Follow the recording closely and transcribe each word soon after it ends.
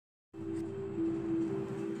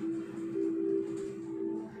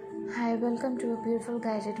Hi, welcome to a beautiful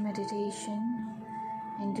guided meditation.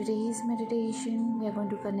 In today's meditation, we are going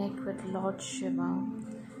to connect with Lord Shiva.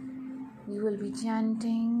 We will be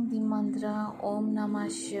chanting the mantra Om Namah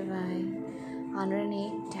Shivaya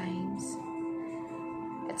 108 times.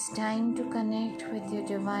 It's time to connect with your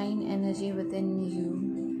divine energy within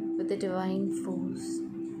you, with the divine force.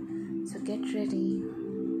 So get ready.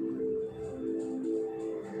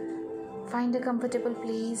 Find a comfortable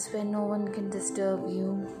place where no one can disturb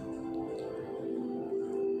you.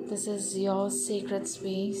 This is your sacred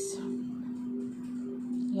space,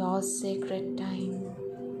 your sacred time.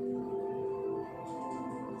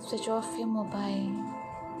 Switch off your mobile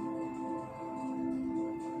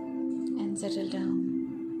and settle down.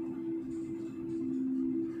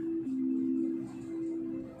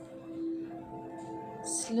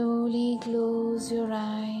 Slowly close your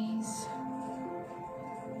eyes.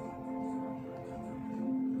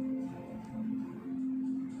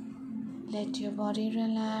 Let your body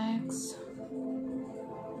relax.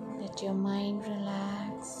 Let your mind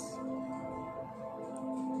relax.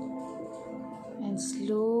 And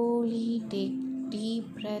slowly take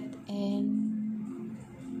deep breath in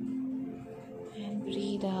and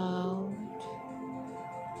breathe out.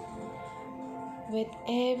 With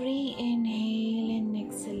every inhale and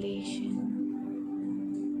exhalation,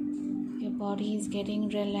 your body is getting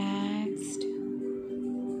relaxed.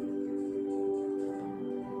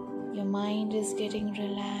 Your mind is getting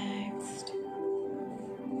relaxed.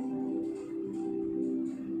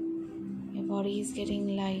 Your body is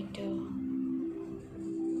getting lighter.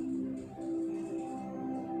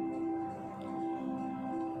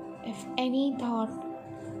 If any thought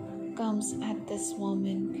comes at this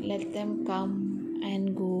moment, let them come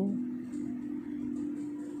and go.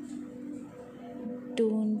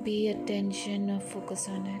 Don't pay attention or focus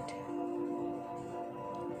on it.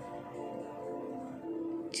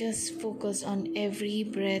 Just focus on every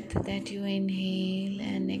breath that you inhale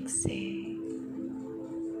and exhale.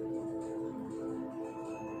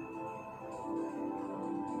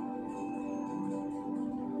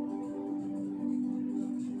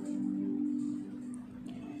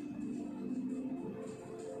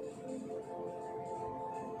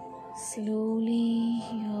 Slowly,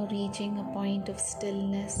 you're reaching a point of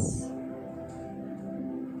stillness.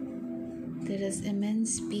 There is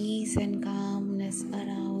immense peace and calmness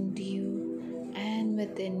around you and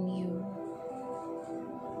within you.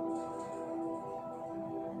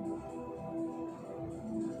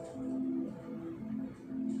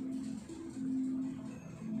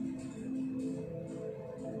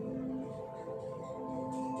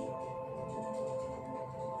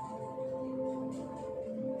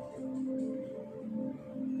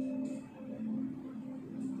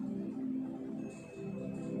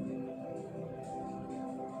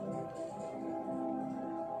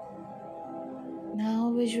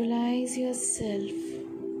 Now visualize yourself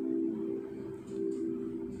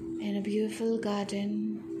in a beautiful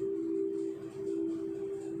garden.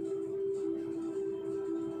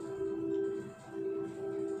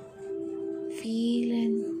 Feel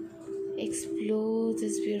and explore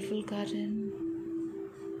this beautiful garden.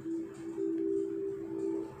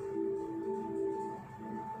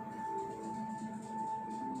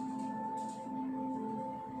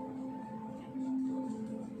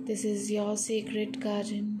 This is your sacred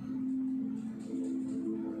garden.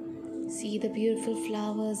 See the beautiful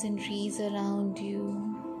flowers and trees around you,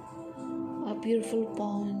 a beautiful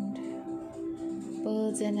pond,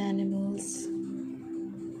 birds and animals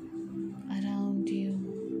around you.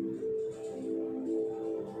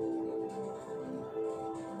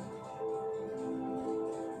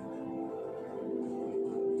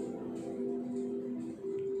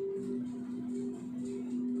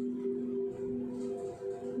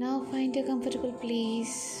 Now find a comfortable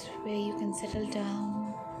place where you can settle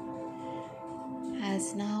down,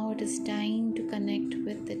 as now it is time to connect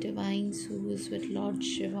with the divine source, with Lord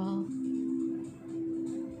Shiva.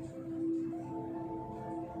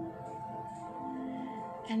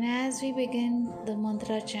 And as we begin the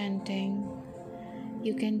mantra chanting,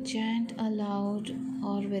 you can chant aloud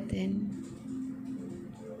or within.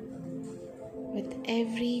 With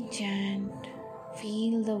every chant,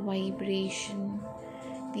 feel the vibration,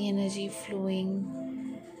 the energy flowing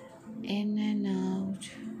in and out,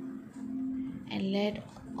 and let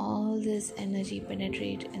all this energy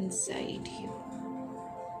penetrate inside you.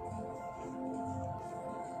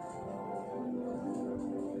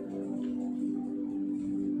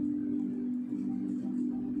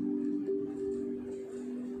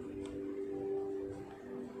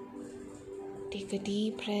 Take a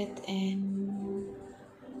deep breath in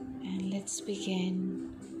and let's begin.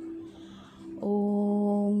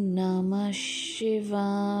 Om Namah Namah Shivaya.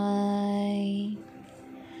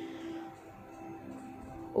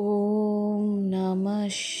 Om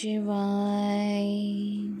Namah Shivaya.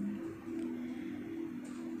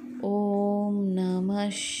 Om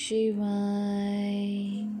Namah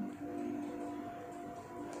Shivaya.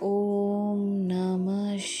 Om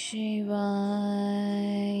Namah Shivaya.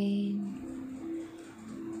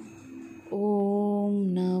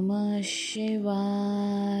 Om Namah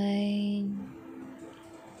Shivaya.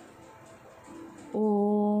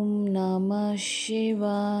 Om Namah Shivaya.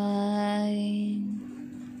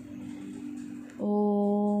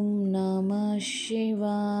 Om Namah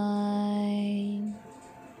Shivaya.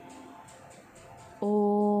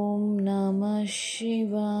 Om Namah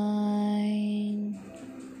Shivaya.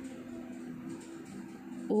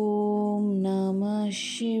 Om Namah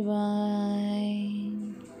Shivaya.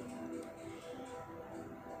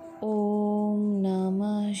 Om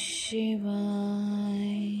Namah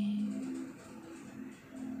Shivaya.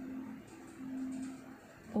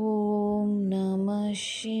 Om Namah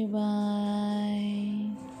Shivaya.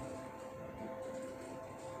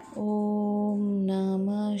 Om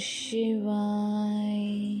Namah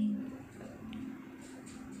Shivaya.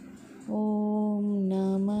 Om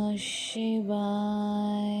Namah Shivaya.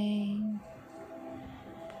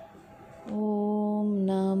 Om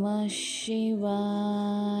Namah Shivaya.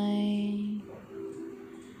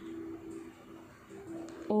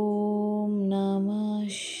 Om Namah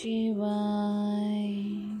Shivaya.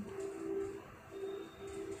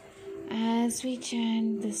 As we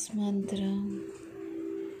chant this mantra,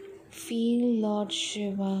 feel Lord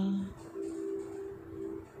Shiva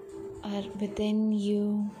are within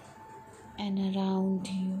you and around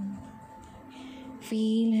you.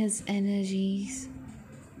 Feel his energies.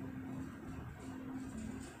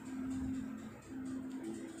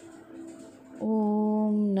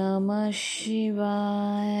 Om Namah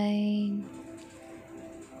Shivaya.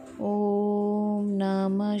 Om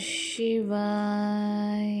Namah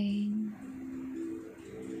Shivaya.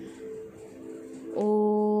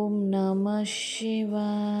 Om Namah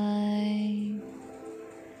Shivaya.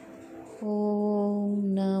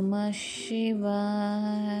 Om Namah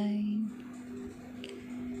Shivaya.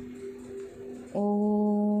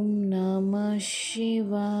 Om Namah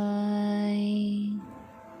Shivaya.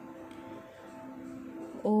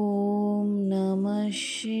 Om Namah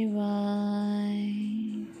Shivaya.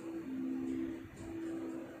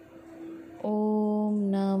 Om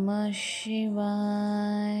Namah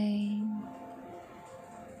Shivaya.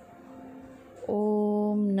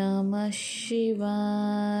 Om Namah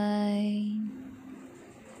Shivaya.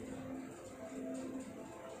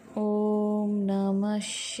 Om Namah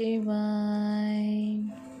Shivaya.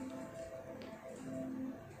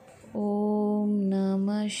 Om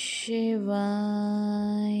Namah Shivaya.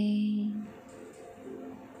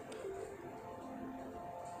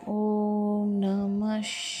 Om Namah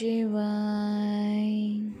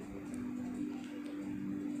Shivaya.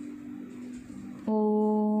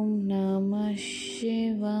 Om Namah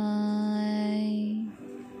Shivaya.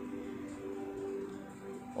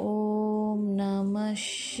 Om Namah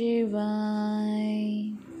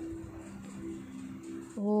Shivaya.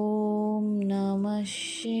 Om Namah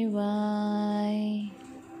Shivaya.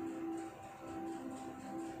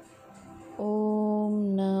 Om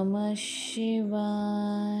Namah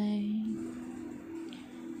Shivaya.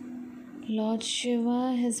 Lord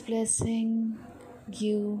Shiva is blessing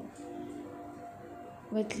you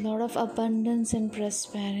with a lot of abundance and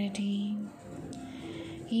prosperity.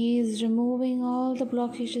 He is removing all the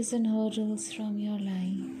blockages and hurdles from your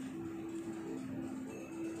life.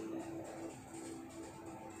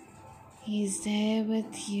 He is there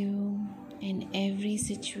with you in every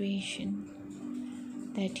situation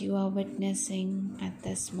that you are witnessing at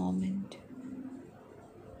this moment.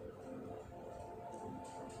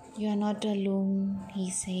 You are not alone, he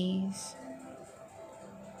says.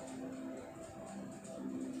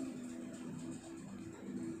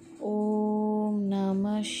 Om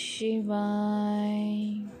Namah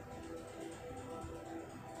Shivaya.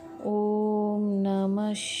 Om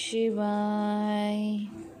Namah Shivaya.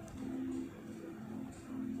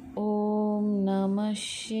 Om Namah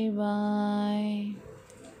Shivaya.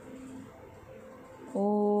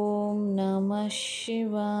 Om Namah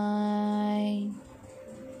Shivaya.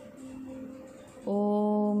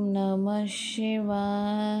 Om Namah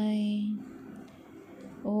Shivaya.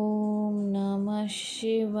 Om Namah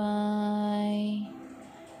Shivaya.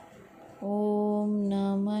 Om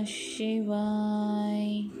Namah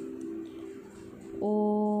Shivaya.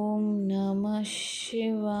 Om Namah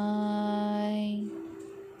Shivaya.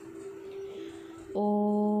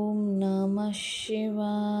 Om Namah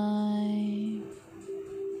Shivaya.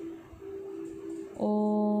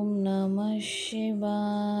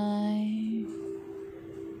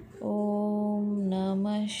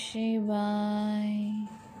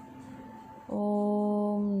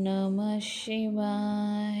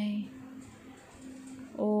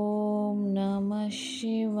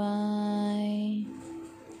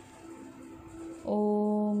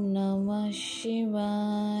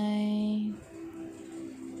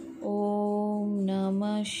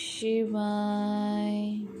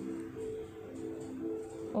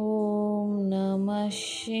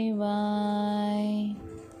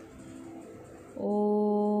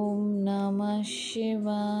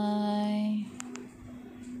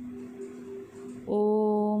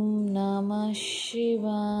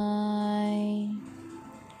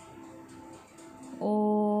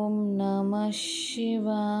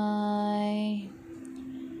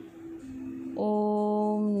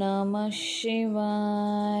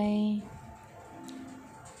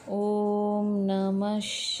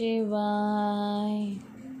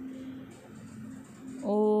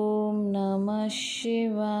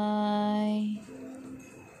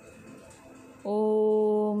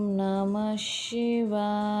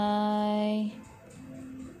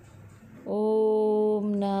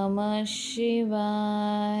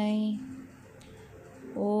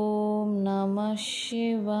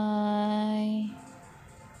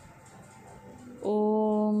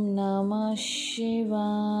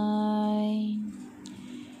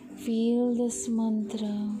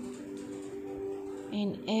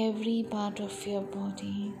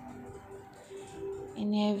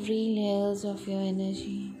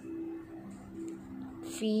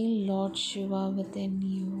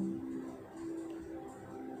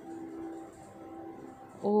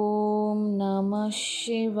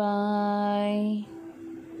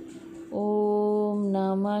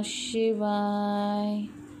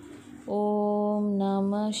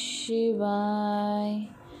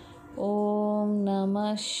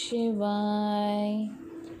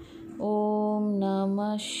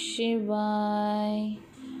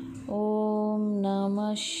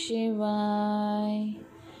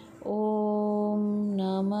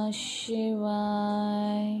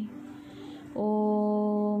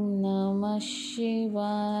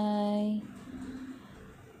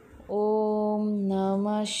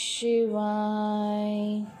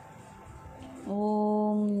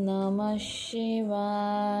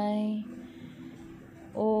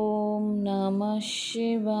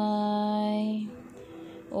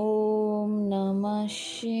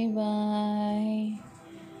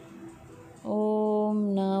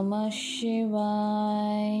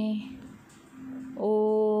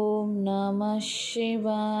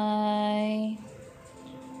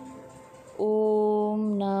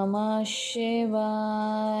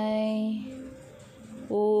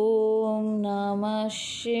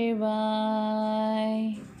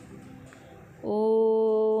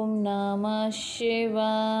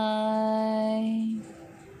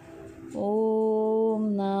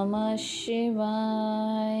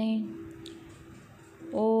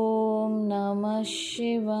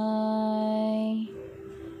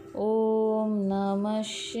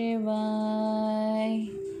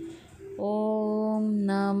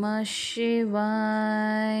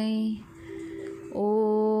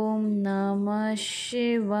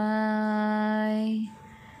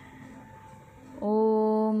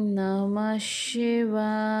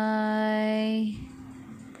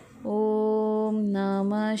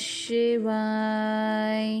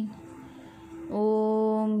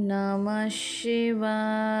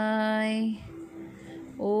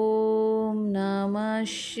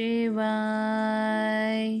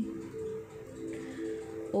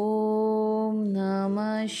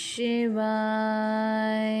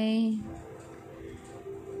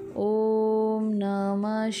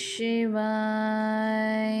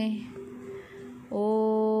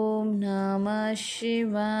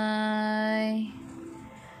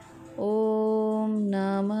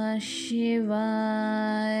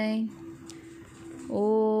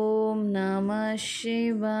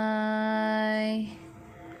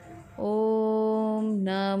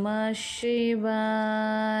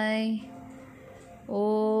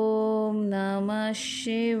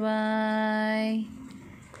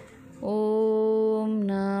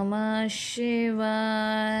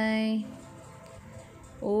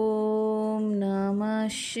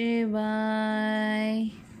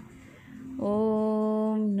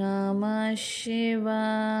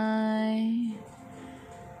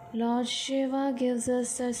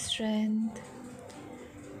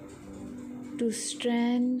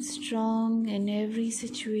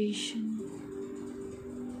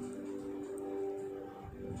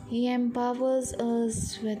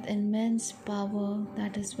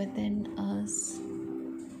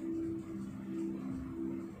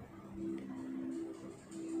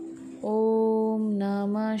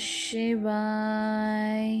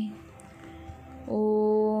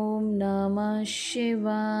 Om Namah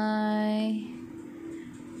Shivaya.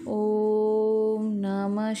 Om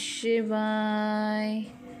Namah Shivaya.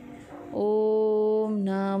 Om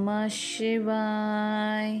Namah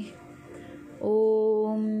Shivaya.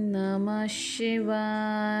 Om Namah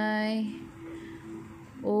Shivaya.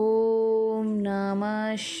 Om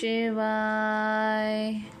Namah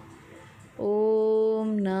Shivaya.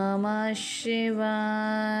 Om Namah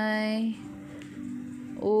Shivaya.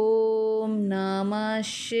 Om Namah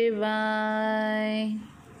Shivaya.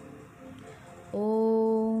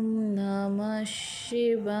 Om Namah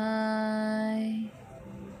Shivaya.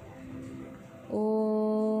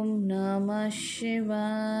 Om Namah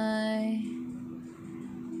Shivaya.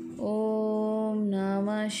 Om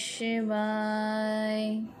Namah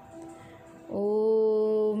Shivaya.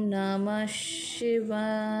 Om Namah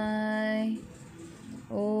Shivaya.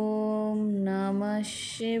 Om Namah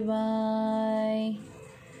Shivaya.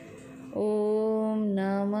 Om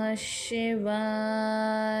Namah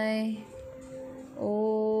Shivaya.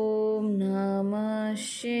 Om Namah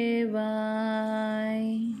Shivaya.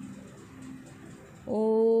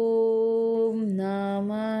 Om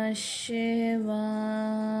Namah Shivaya.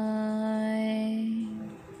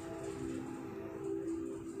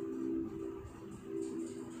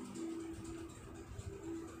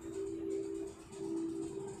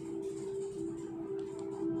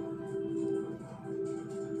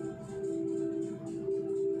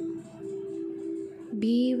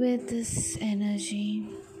 Be with this energy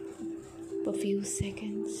for a few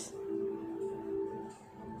seconds.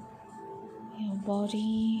 Your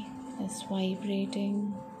body is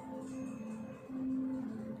vibrating.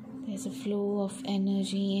 There's a flow of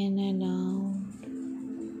energy in and out.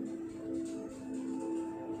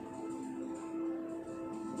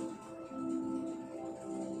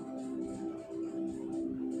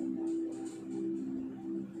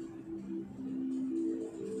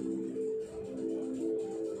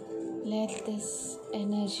 Let this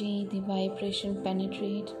energy, the vibration,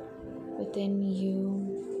 penetrate within you.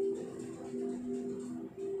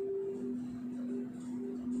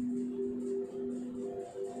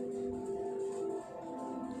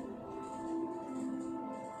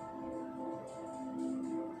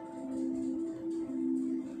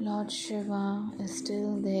 Lord Shiva is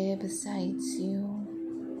still there besides you.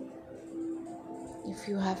 If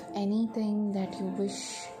you have anything that you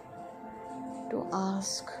wish to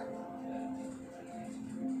ask,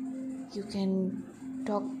 you can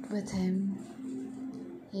talk with him.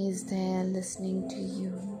 He is there listening to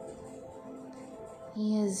you.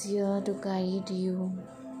 He is here to guide you.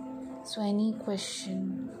 So any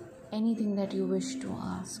question, anything that you wish to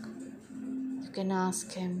ask, you can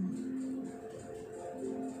ask him.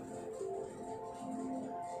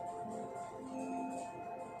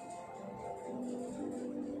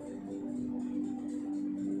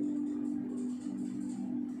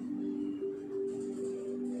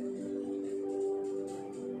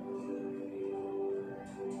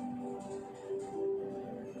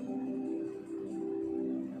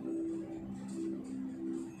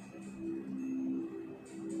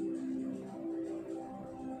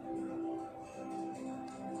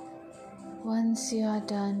 Once you are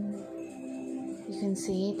done, you can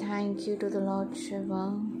say thank you to the Lord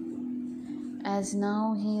Shiva, as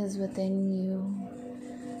now he is within you.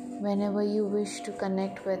 Whenever you wish to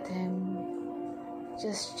connect with him,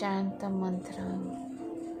 just chant the mantra,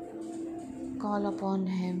 call upon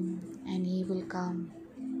him, and he will come.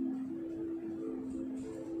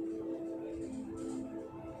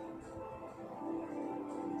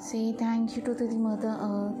 Say thank you to the Mother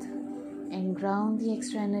Earth and ground the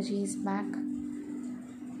extra energies back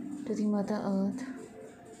to the Mother Earth.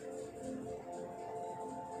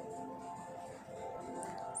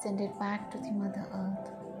 Send it back to the Mother Earth.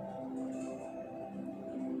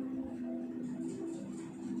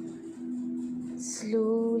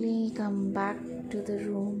 Slowly come back to the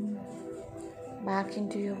room, back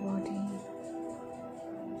into your body.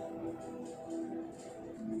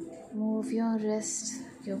 Move your wrists,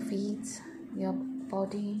 your feet, your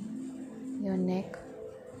body, your neck,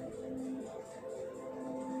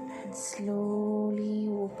 and slowly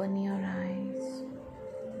open your eyes.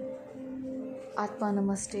 Atma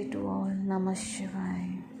Namaste to all. Namah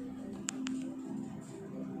Shivaya.